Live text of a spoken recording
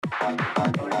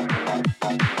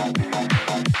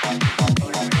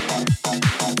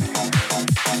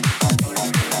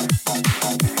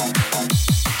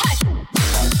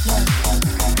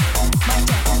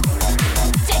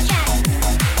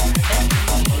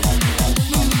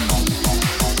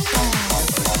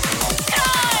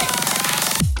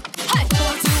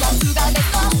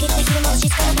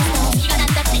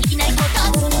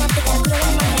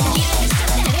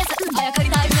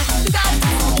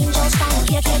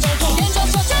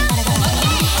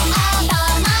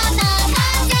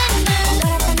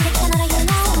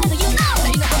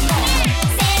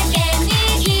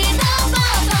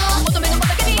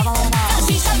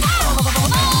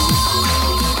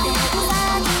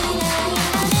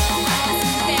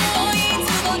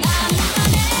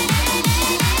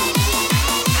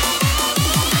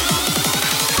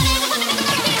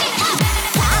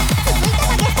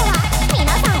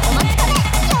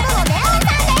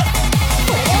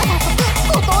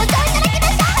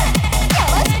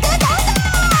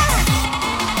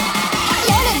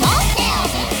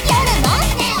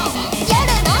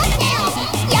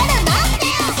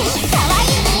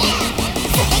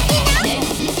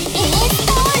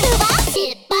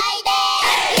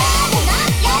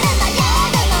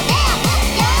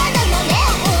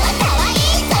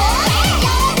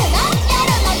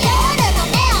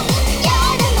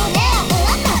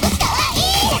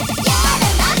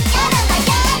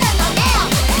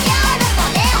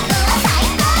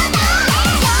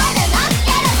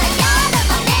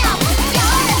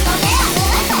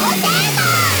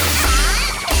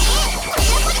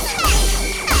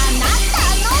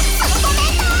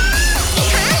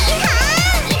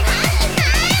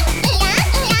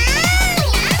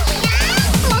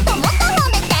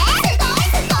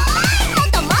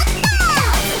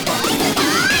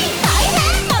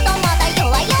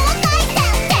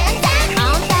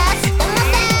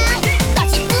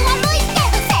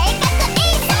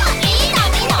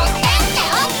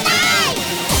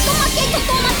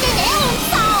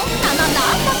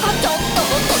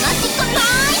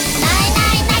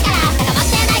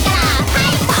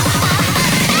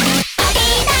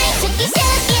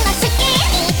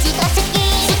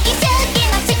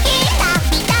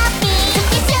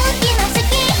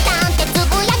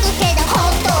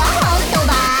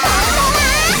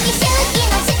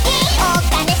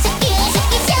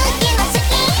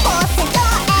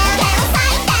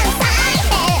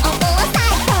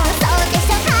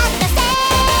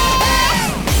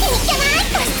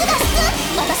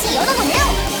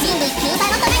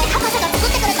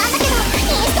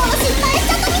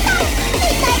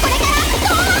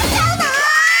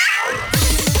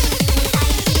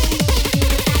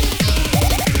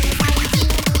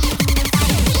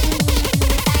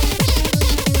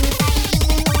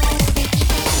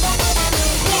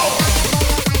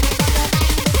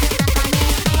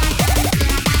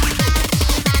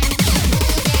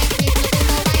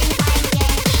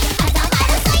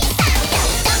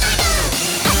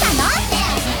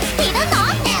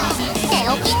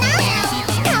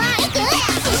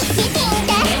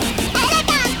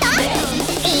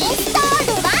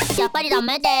ぱりダ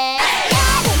メで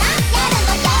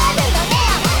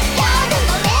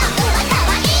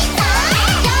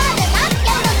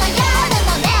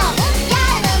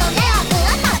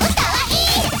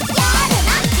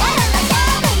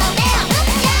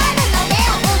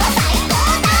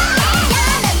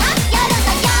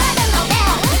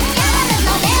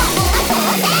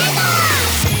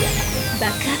バ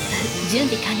ックアップ準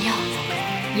備完了。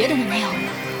夜のネオン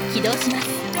起動します。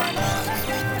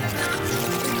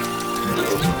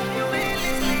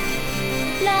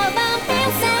Love and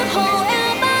peace and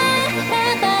forever,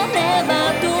 never, never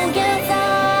together.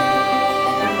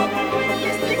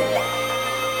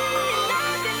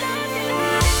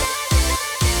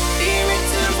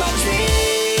 Lyrics of my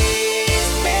dreams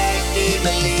make me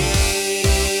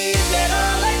believe that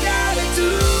all I gotta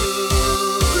do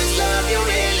is love you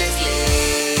endlessly,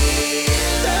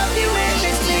 love you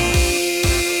endlessly,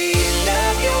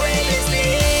 love you endlessly,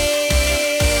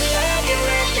 love you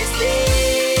endlessly.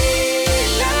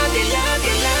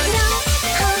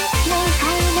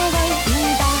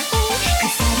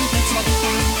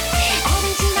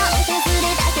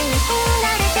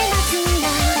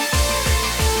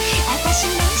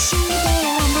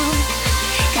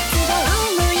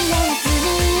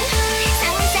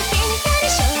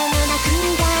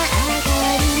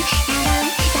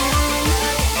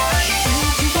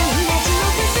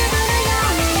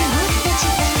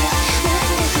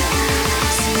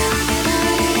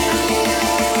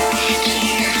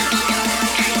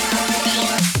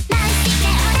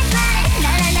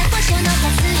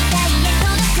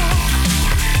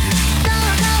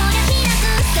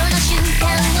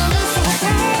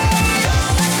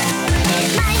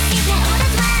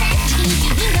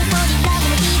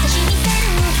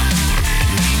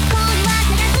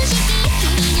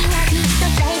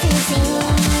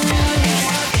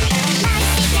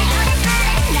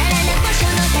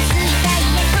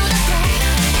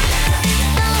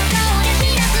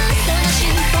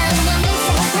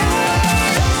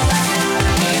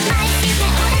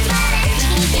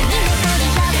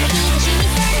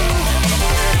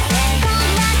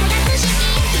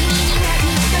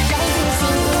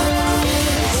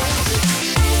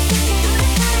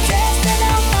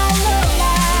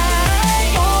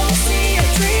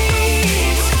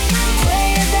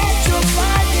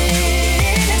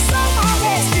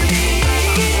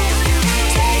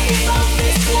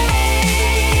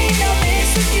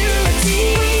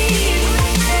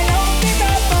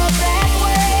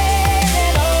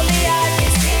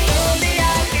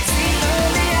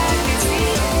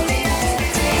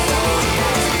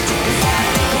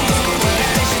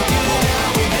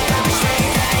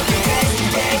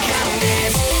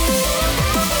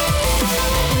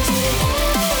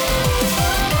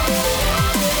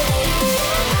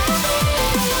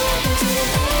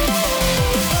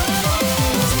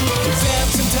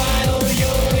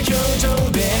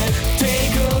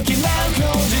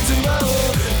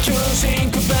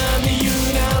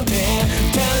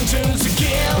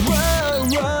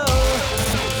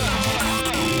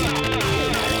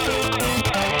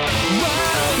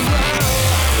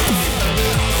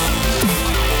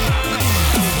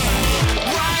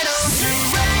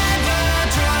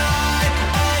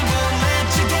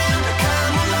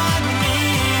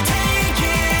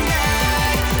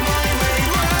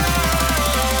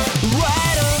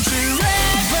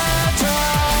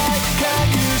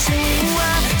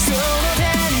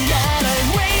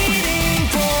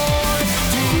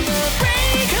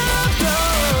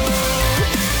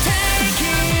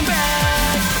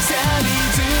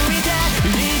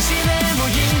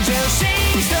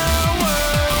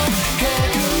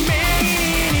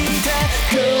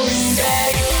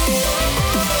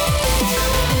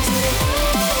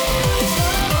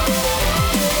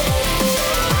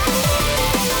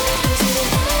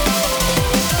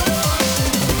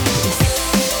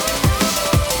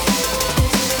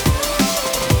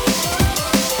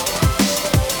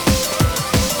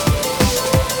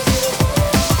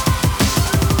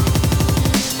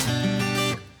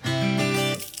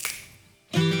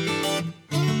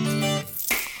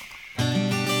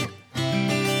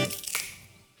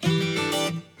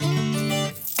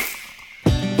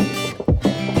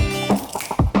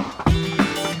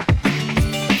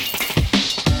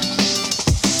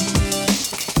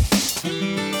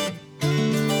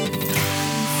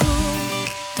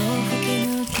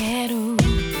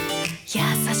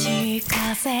 し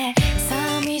風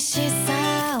寂し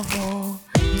さを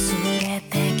連れ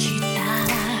てきたら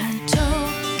ちょっ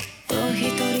と一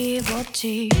人ぼっ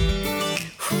ち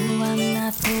不安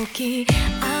な時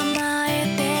甘え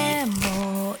て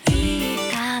もいい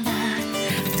かな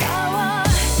変わっ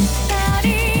たり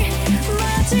間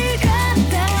違っ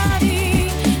たり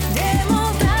でも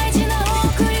大事な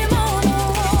贈り物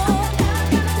を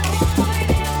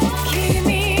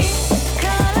君か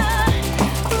ら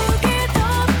受け取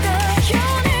ったよ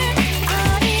ねあ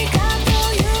りがと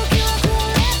う勇気をく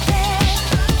れて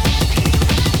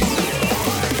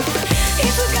い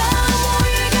つか思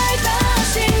い描いた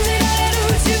信じられる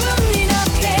自分になっ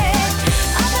て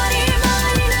当たり前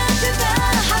になってた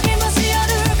励ましある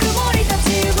曇りたち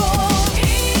をい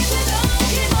つ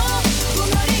時も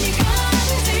隣に感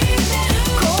じて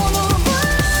この場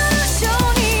所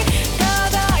にた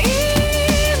だ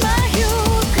今言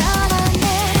うからね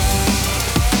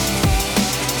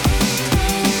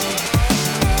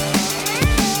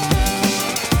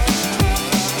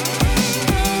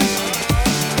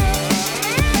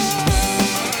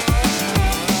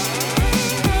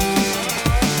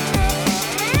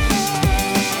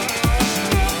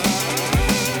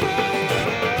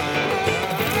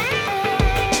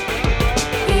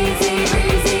Easy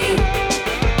breezy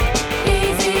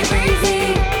Easy breezy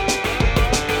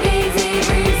Easy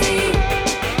breezy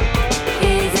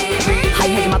Easy breezy はい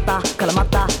始まったからま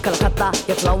たからかった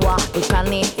奴らはどっか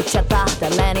に行っちゃった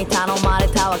誰に頼まれ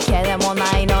たわけでも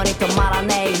ないのに止まら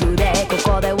ねえ腕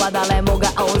ここでは誰もが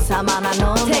王様な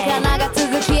のね手が長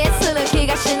続きする気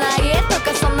がしないと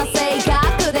かそんな性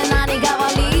格で何が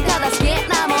悪いただ好き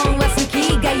なもんは好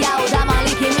きがやおだま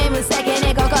り君無責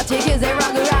任心地90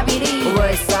ログラビリーう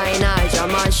るさいな邪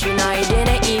魔しないで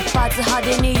ね一発派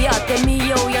手にやってみ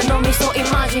ようやのみそイ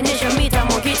マジネーション見た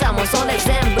も来たもそれ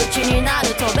全部血になる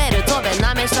飛べる飛べ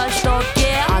なめさしと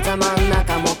け頭ん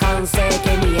中も完成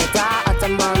形見えた頭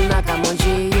ん中も自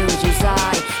由自在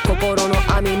心の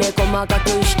網目細かく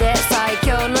して最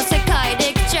強の世界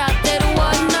できちゃってる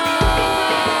わな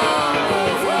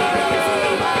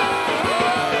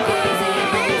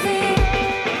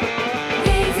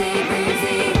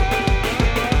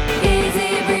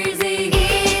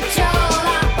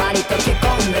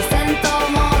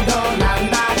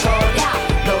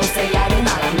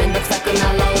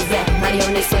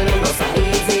するのさ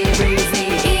Easy breezy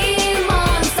いいも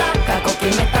んさ過去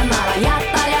決めたならやっ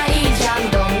たりゃいいじゃ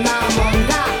んどんなもん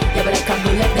だ破れかぶ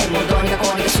れでも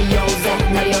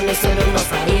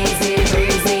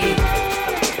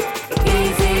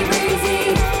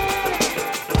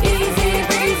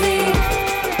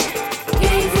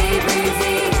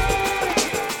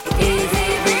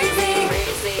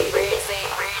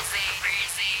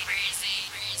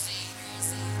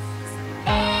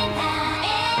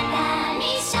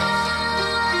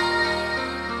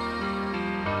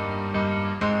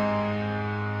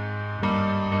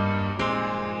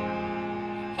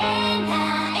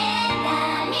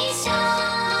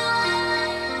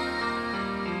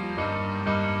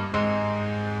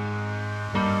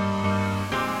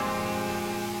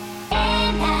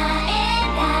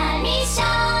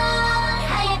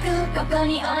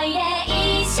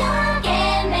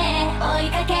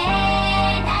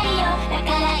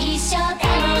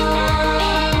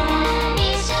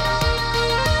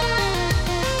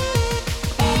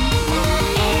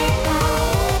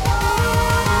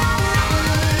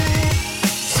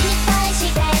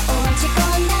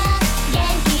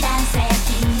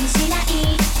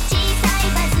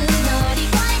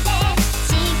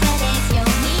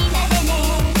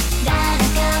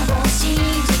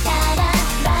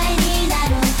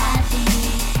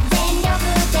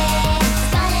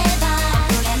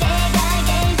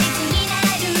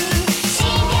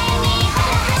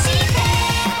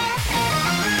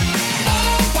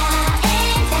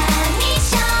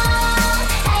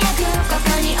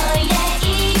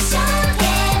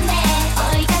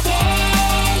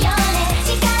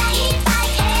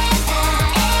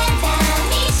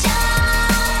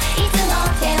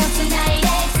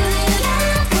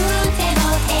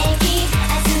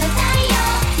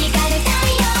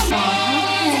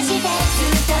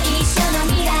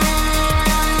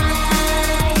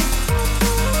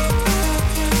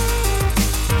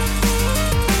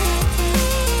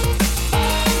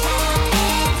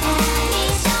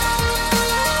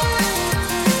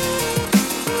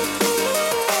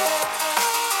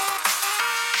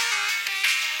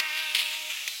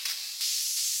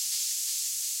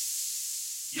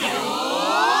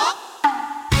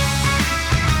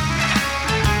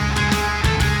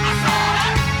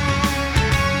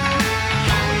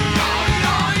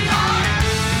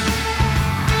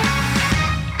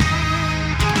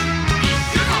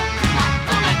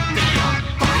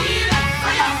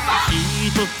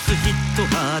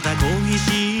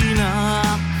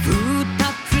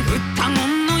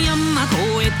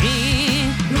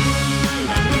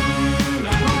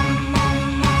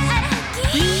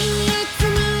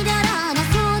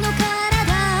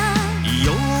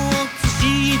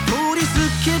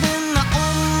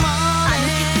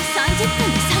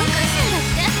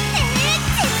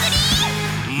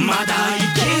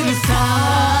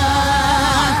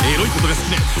が好き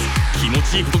なやつ、気持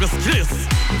ちいいことが好きなやつ、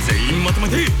全員まとめ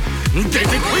て出て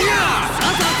こいや。さ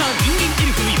あさあさあ、人間エ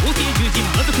ルフに妖精獣人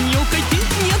魔族に妖怪天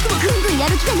使に悪魔、ぐんぐん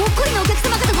やる気がもっこりのお客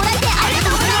様方ご来店あり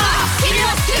がとうございます。君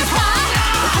は好きですか？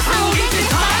お子さんお元気で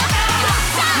すか？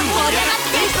さあ盛り上がっ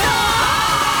ていくぞ。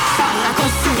さあこ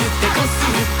すってこす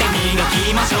って磨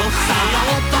きましょう。さ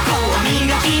あ男を磨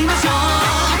きましょう。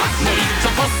もう一丁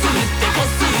こすってこ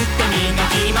すって磨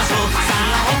きましょう。さ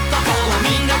あ男を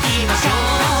磨きましょ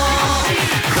う。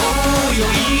今宵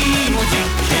も絶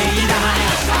景だ。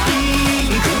ピ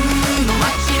ンクの街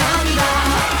並みだ。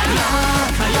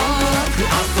仲良く遊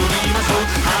びましょう。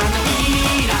花び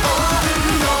ら温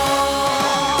度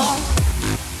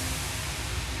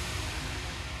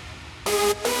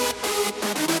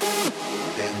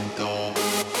伝統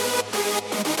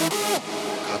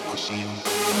革新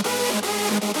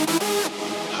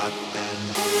発展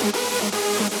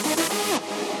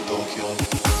東京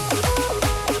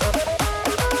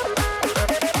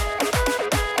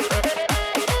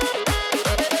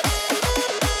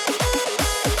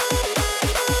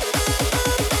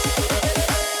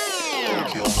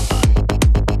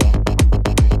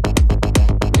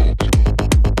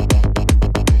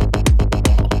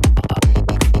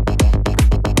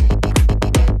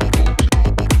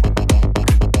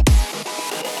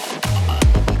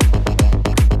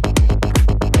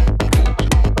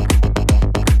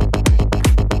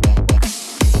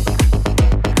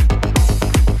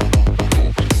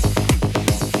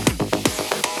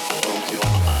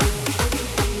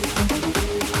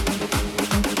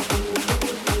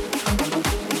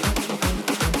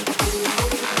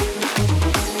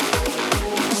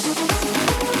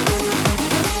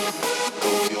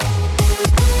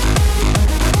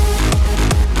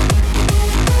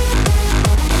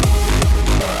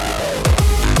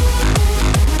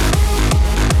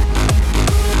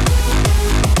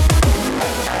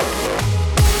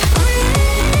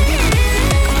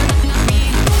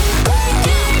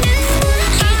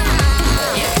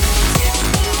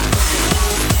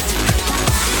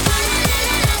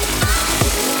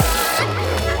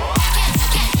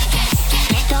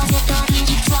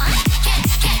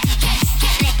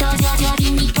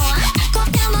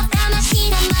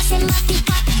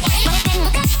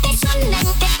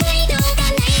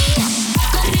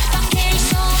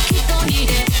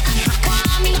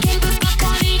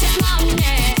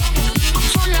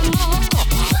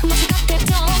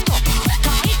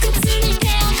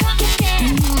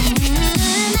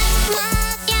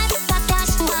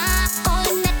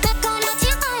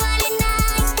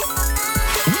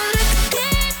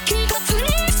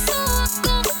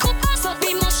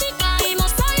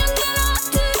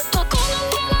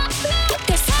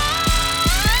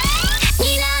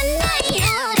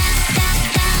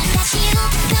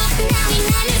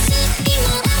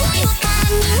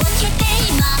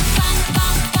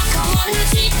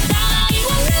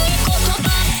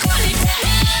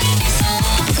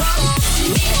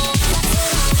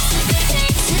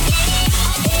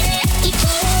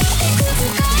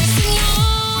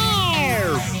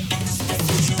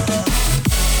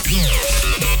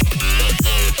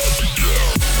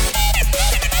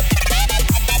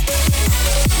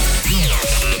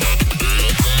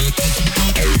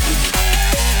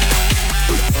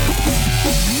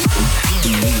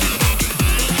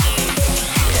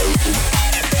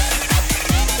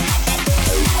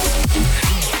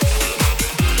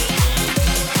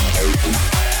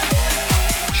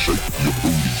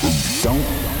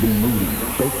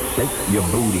your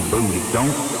booty, booty.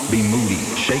 Don't be moody.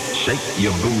 Shake, shake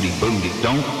your booty, booty.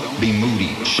 Don't be moody.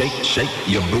 Shake, shake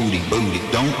your booty, booty.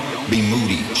 Don't be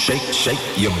moody. Shake, shake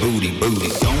your booty, booty.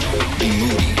 Don't be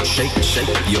moody. Shake, shake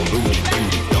your booty,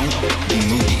 booty. Don't be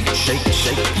moody. Shake,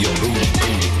 shake your booty,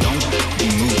 booty. Don't be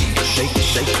moody. Shake,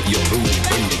 shake your booty,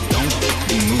 booty. Don't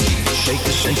be moody. Shake,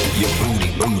 shake your booty,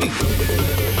 booty. Hot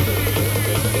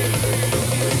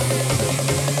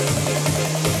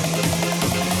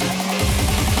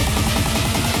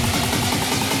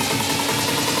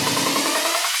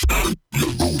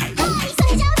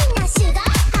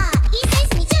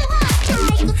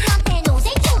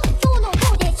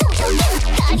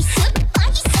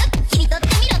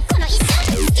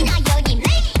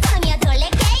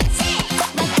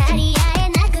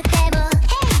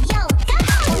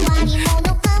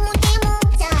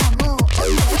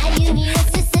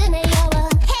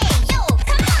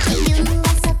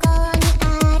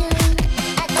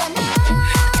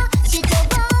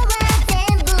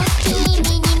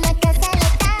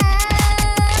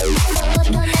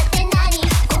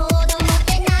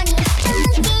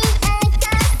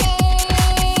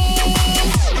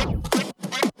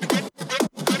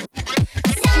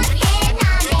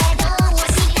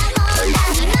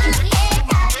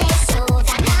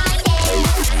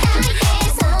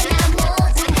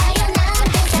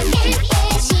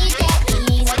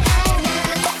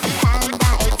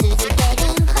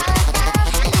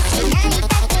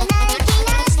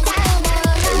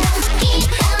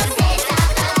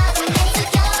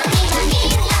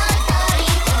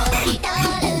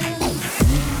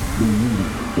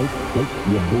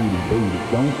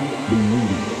don't be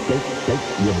moody. Shake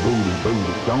your booty,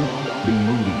 booty. Don't be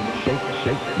moody. Shake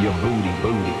your booty,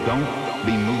 booty. Don't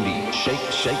be moody. Shake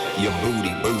your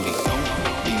booty, booty. Don't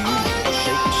be moody.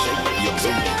 Shake your booty,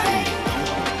 booty.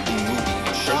 Don't be moody.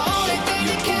 Shake your booty,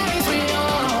 booty.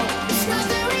 It's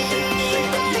nothing we need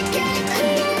that it can't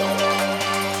create.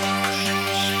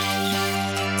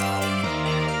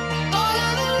 All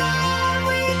of the love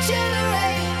we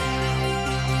generate,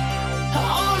 the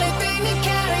only thing that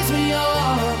carries me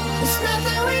on. It's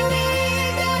nothing we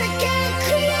need that it can't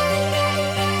create.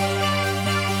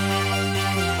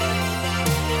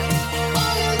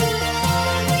 All of the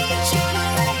love we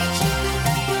generate,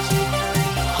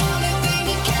 the only thing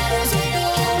that carries me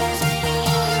on.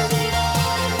 All of the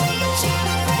love we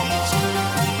generate.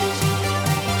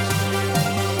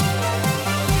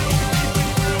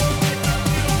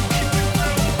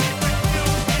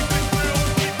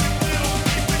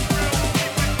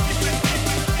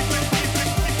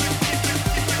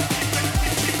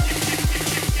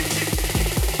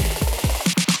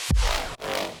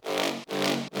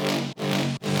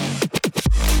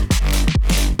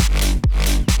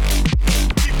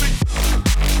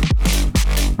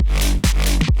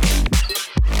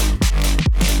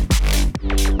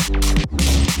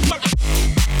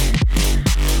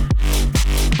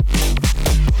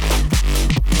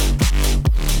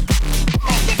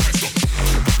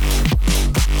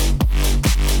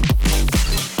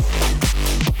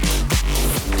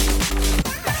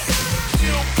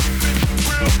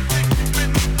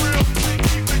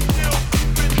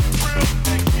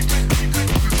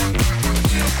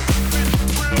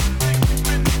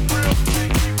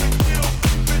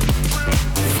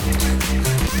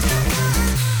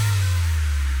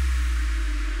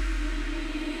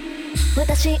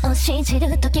 私を信じ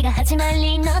る時が始ま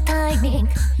りのタイミング、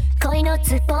恋の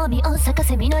つぼみを咲か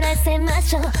せ実らせま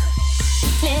しょう。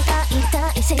恋愛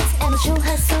体質への周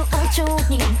波数をチュー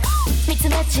ニング、ミツ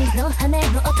バチの羽の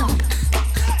音。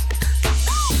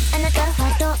あなたは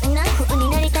どんな風に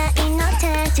なりたいの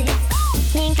天使、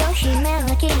人魚姫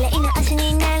は綺麗な足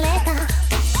になれた。フ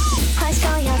ァッシ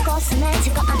ョンやコスメ自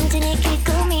己暗示に聞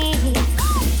く耳、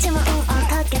呪文を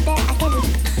かけてあげる。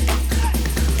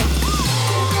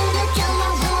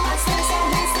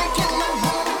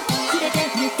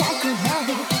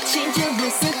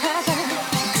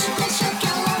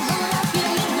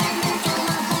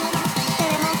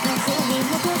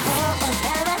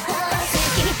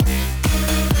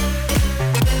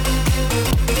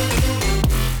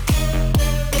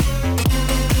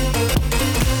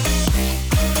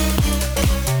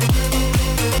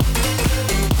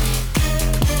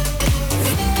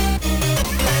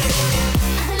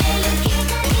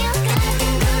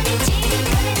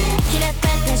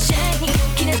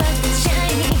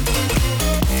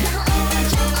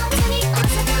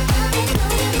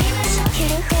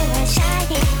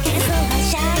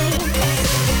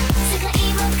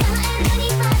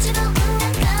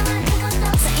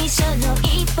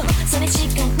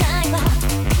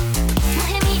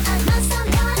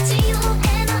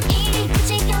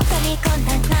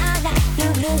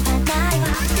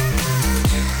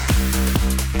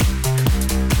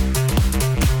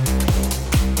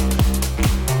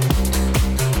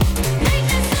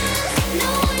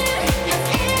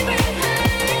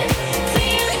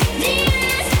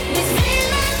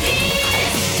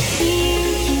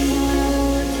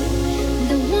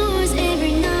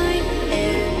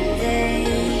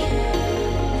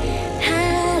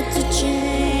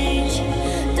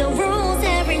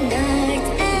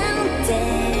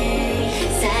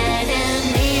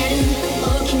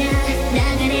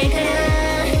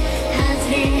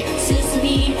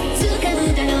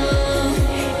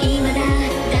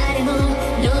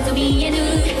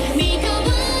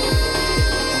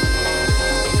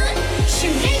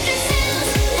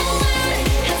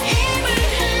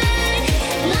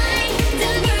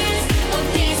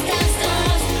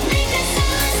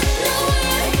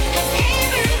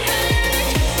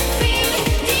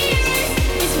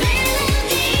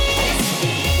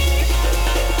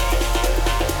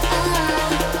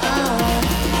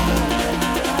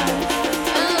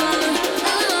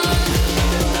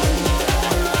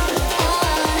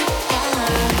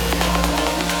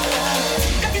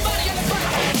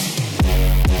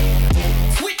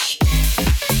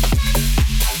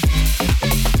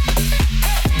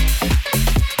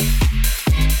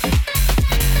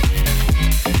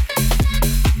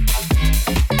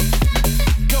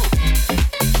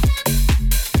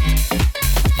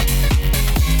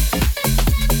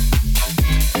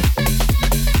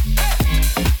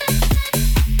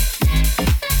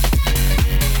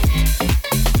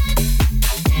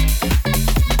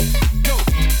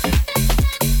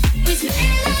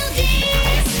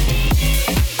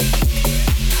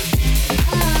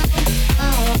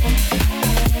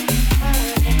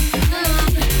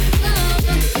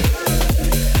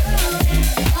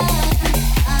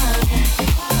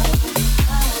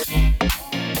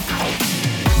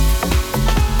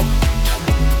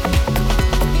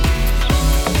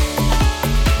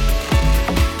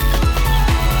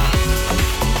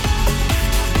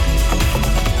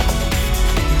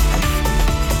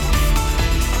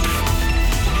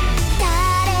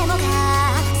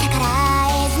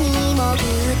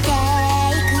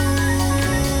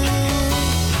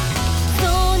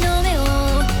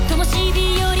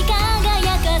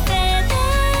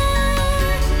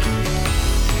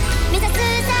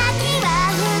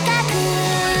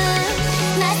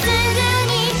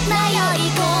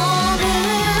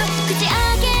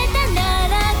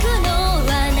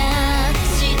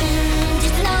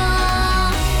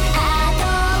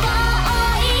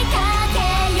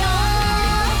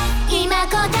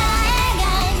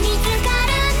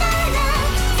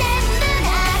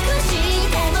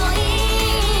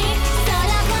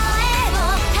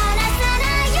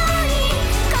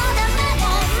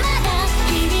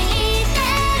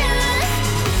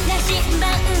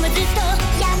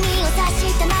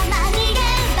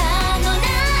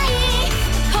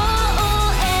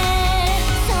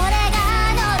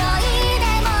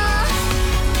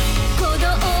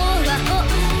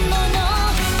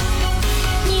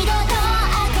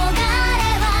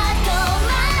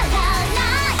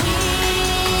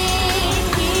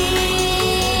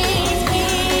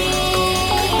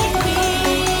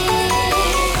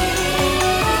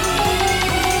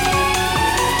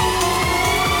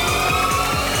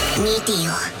ミーティー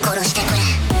を殺してく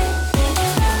れ。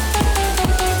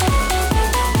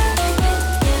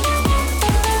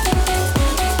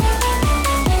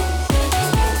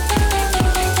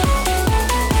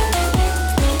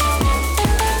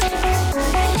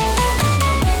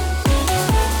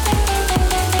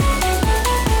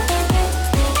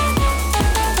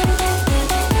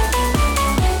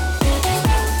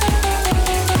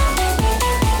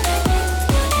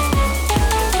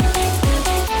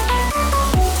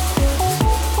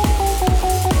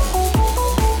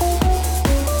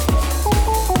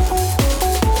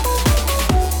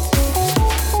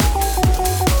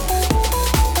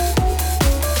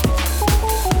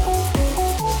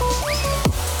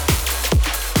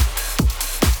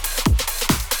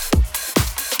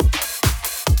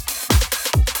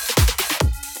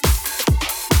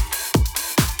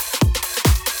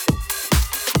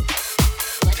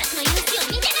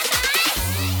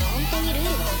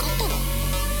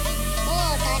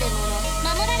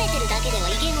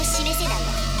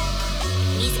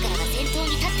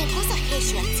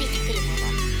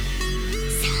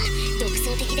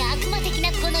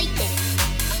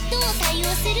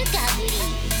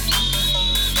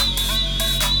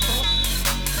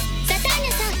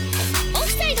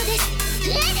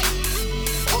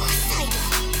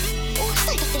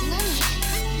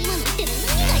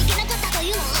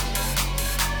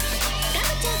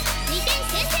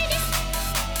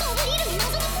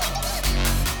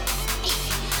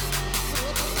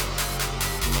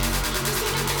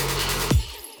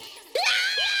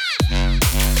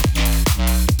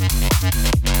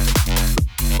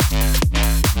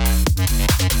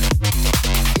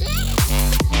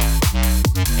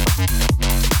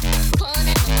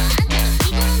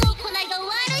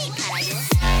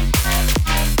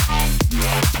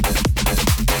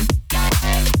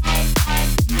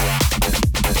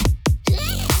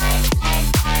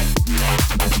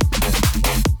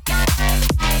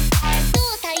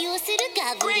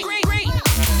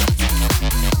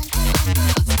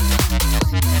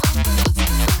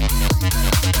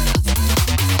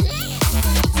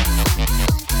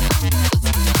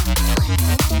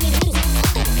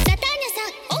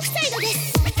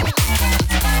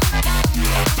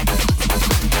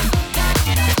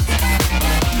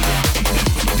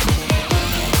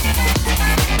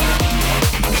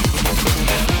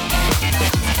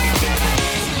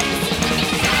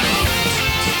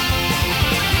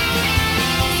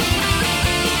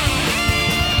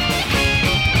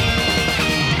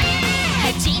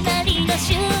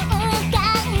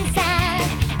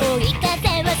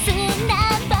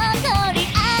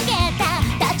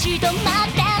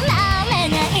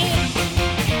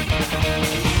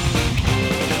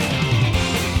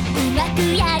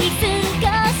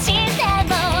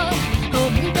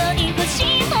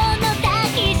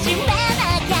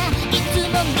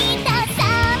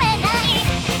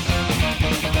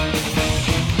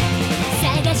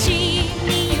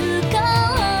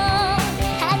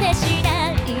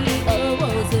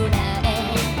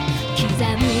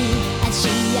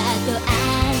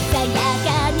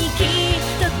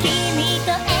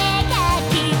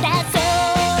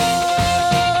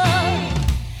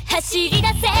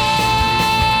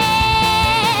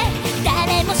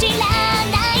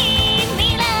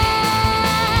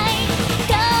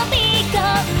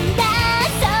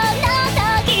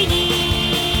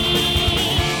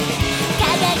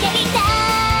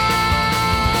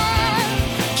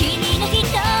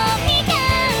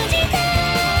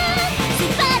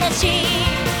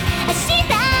足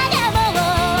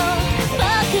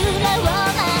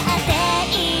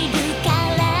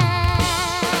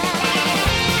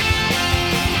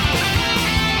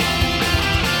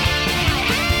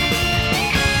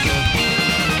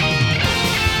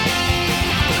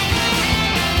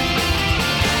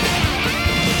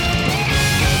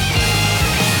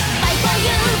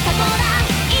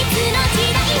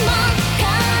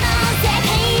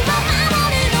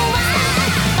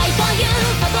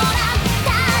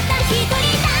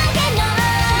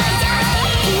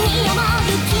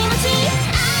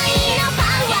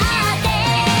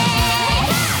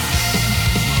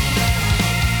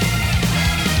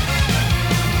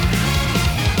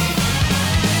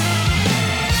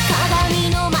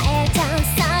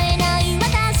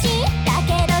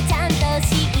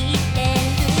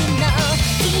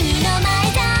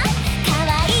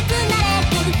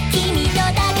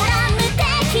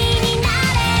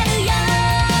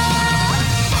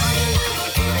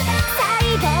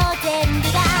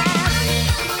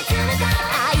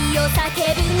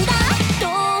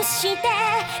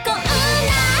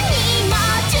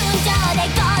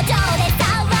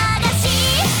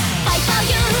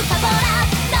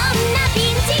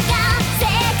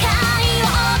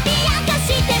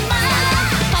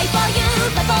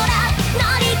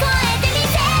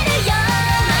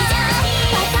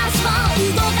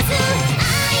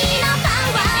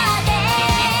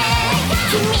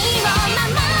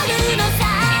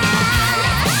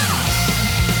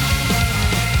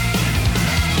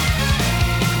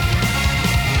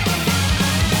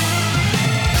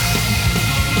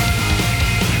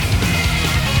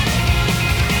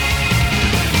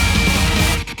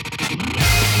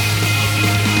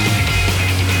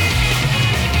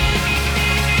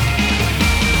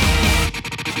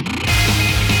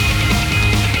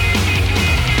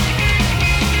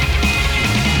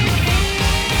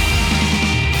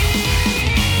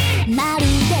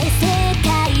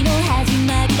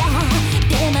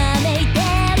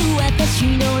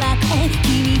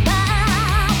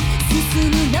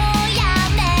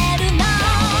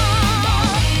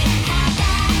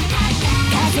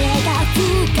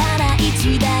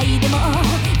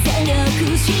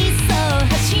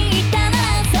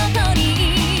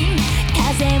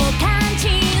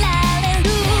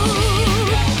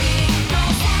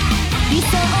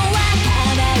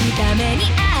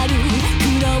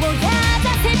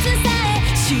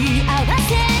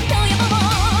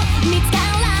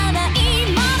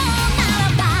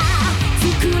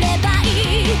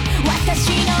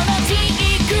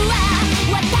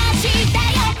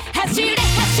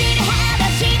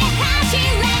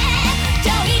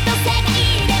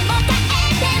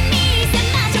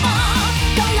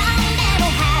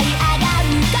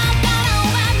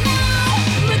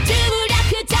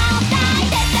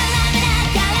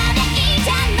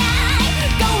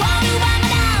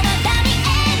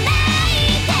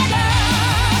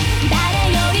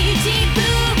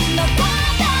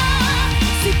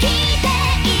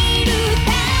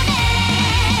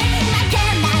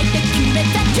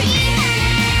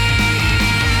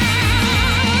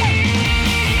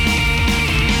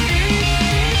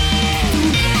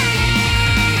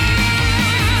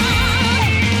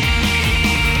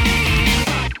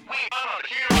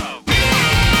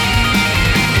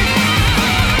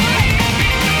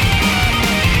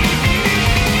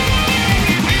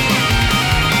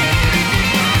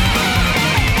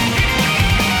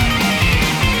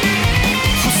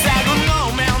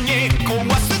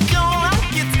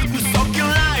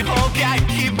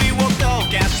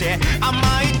し甘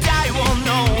い体を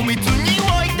濃密に置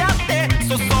いたって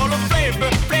そろそろフレーブ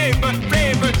フレーブフ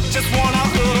レーブ Just wanna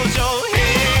hold your hand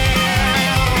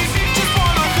Just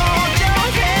wanna hold your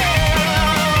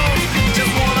hand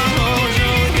Just wanna hold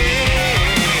your hand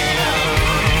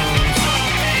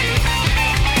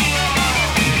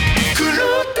狂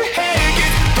って平気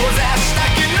閉ざした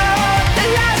昨日照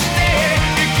らして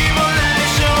息もない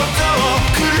衝動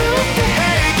狂って平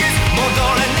気戻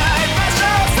れない場所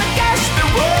探して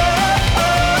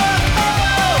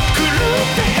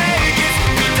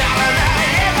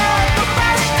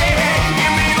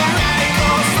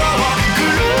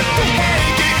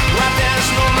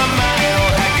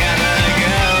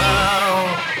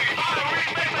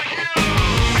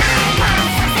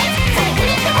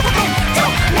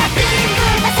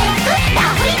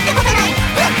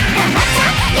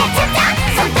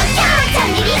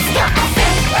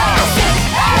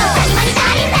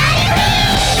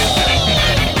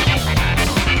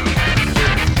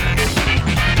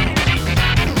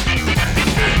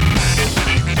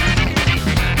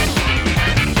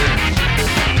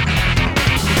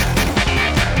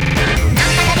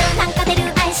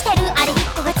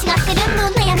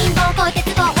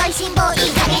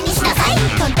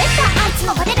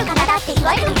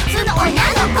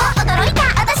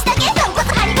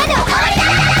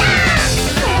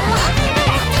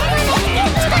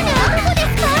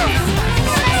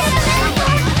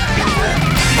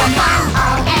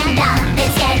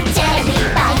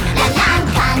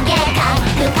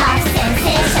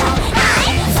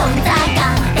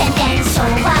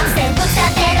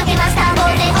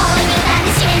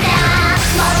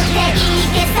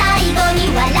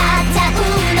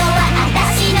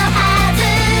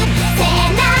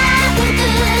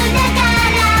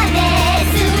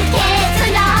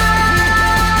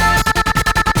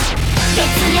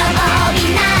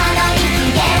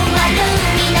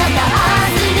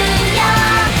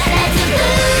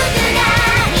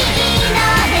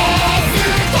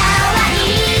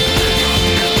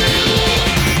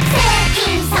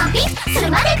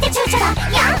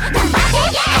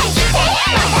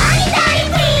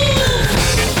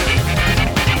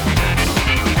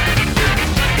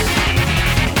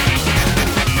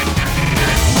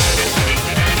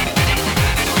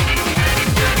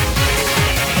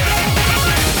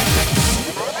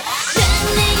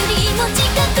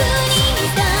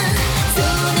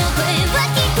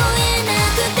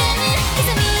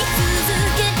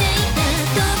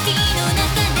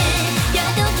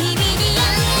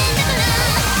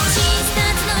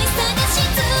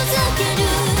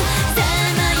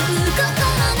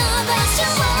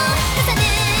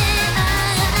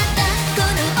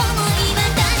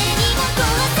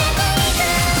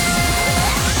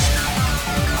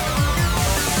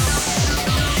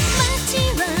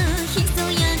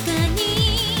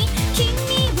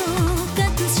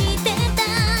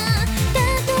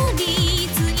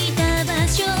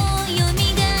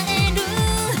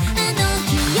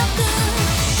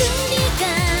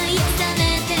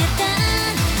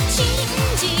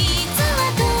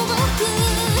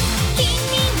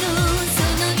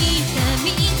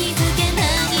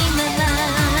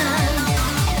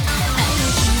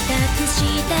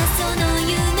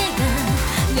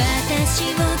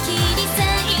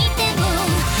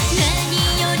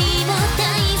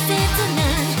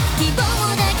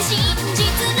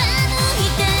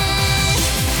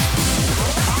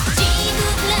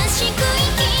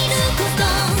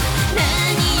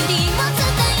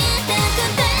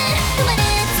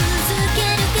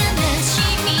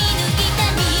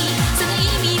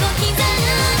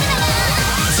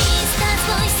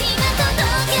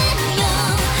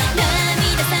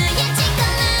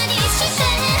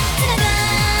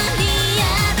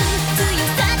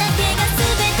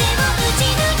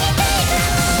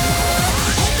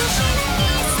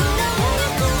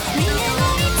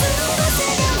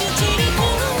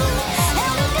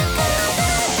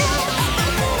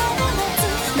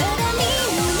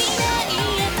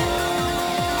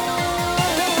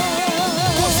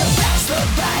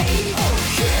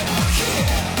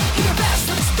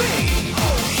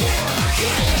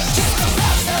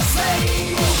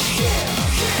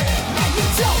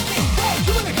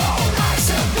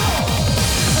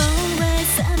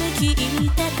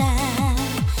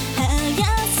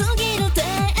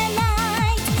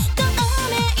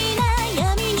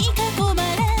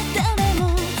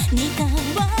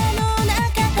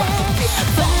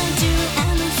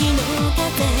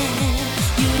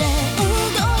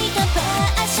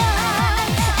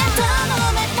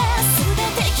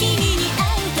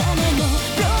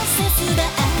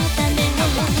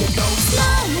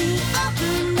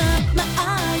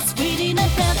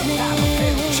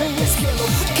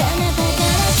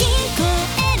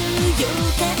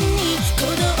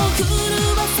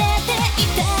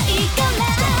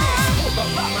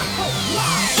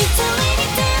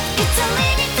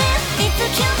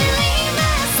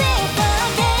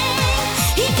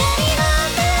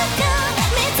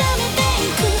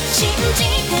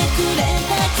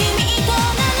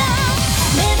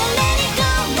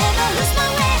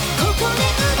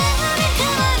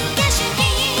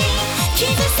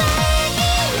しさ